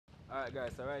Alright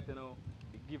guys, so right now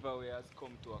the giveaway has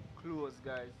come to a close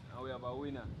guys and we have a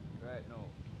winner right now.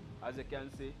 As you can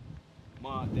see,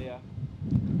 Mark there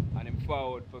and him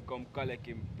forward for come collect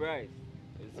him prize.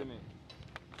 You see me?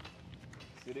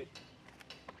 See the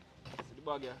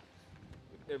bag here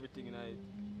with everything in it.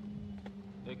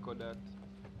 Echo that.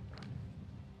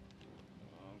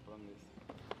 From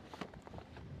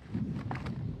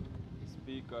this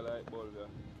speaker light bulb here.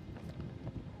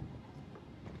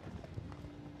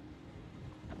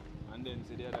 And then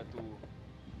see the other two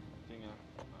thing here.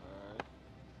 Alright.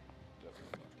 Just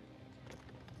one back in here.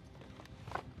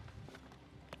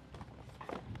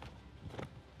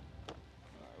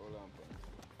 Alright, hold on for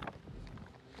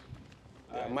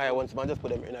Yeah, my ones, man, just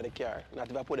put them in the car. Not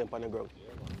if I put them on the ground.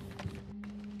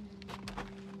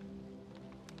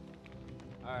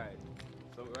 yeah, alright.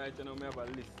 So right now we have a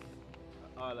list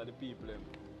of all of the people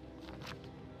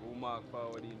who mark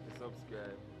forward in to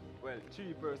subscribe. Well,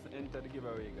 3 persons enter the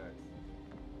giveaway guys.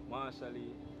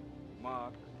 Marshally,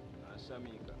 Mark and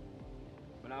Shamika.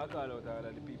 But I'll call out all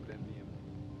of the people in name.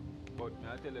 But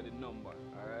I'll tell you the number,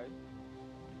 alright?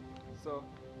 So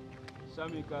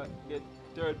Shamika get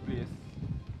 3rd place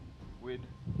with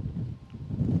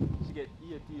she get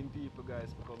 18 people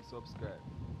guys to come subscribe.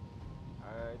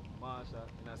 Alright, Marsha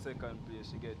in a 2nd place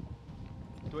she get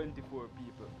 24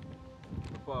 people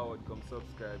to forward come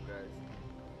subscribe guys.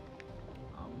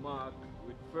 And Mark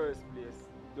with 1st place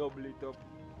double it up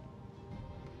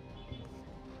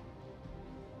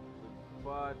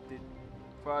with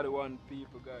 41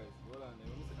 people guys. Hold on,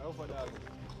 let me see how far that is.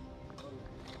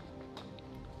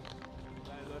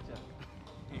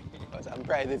 I'm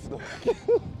prizes though.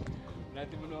 Not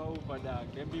even know how far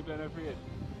dog. Them people are afraid.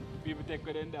 People take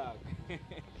with them dog. Alright,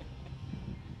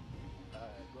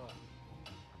 go on.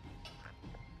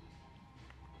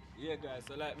 Yeah guys,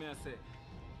 so like me I say,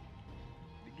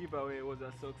 the giveaway was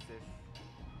a success.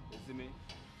 You see me?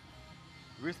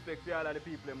 Respect to all of the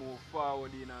people them who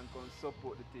forward in and come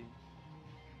support the thing.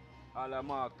 All the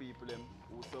Mark people them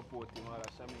who support him, all the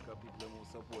Shamika people them who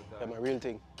support her. That's my real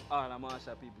thing. All the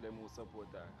Marsha people them who support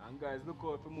her. And guys, look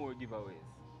out for more giveaways.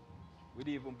 With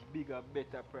even bigger,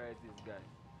 better prizes guys.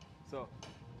 So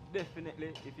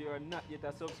definitely if you are not yet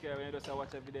a subscriber and you just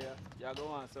watch a video, you're going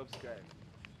to want to subscribe.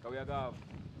 Because we are going to have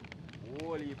a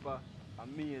whole heap of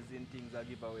amazing things to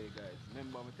give away guys.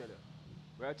 Remember me tell you.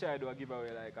 We are trying to do a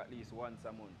giveaway like at least once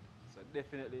a month. So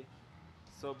definitely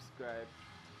subscribe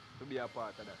to be a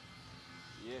part of that.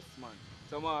 Yes man.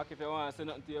 So Mark, if you want to say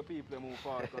nothing to your people who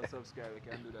forward and subscribe, you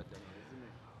can do that then, isn't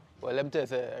it? Well, let me tell you,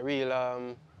 say, a real,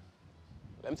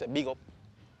 let me say big up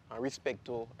and respect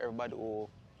to everybody who,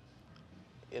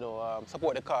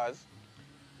 support the cause.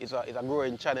 It's a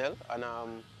growing channel and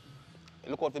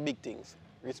look out for big things.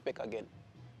 Respect again.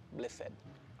 Blessed.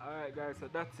 Alright guys, so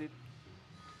that's it.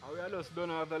 And we are just done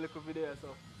have a little video,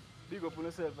 so big up on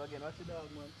yourself again. Watch the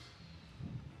dog man.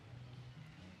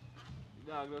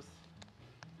 The dog just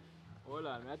hold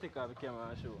on, I take off the camera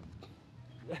and show.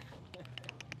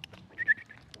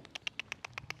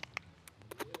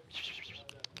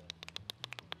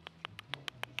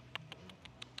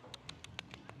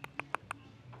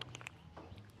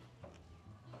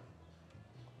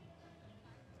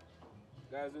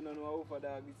 Guys, we don't know how far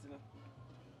dog is, you know.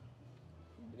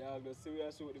 The dog just see we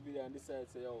are shoot the video and decide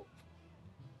say, yo,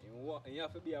 you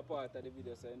have to be a part of the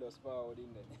video, so you just forward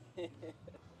in there.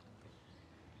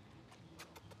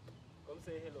 Come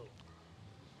say hello.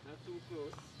 Not too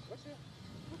close. Watch it.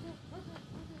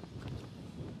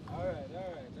 Alright.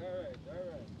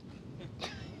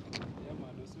 Yeah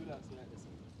man, just relax like this.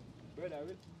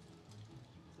 Brother,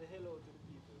 say hello to the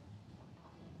people.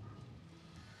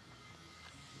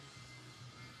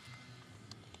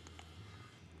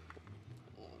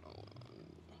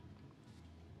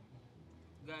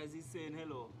 Guys, he's saying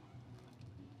hello.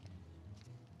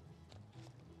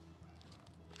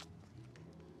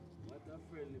 What a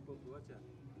friendly puppy, watch out.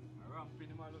 I'm ramping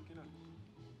him out looking at.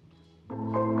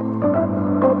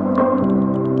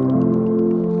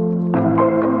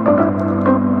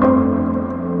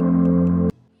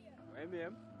 Where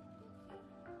am I?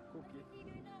 Cookie.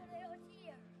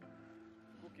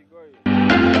 Cookie, go ahead.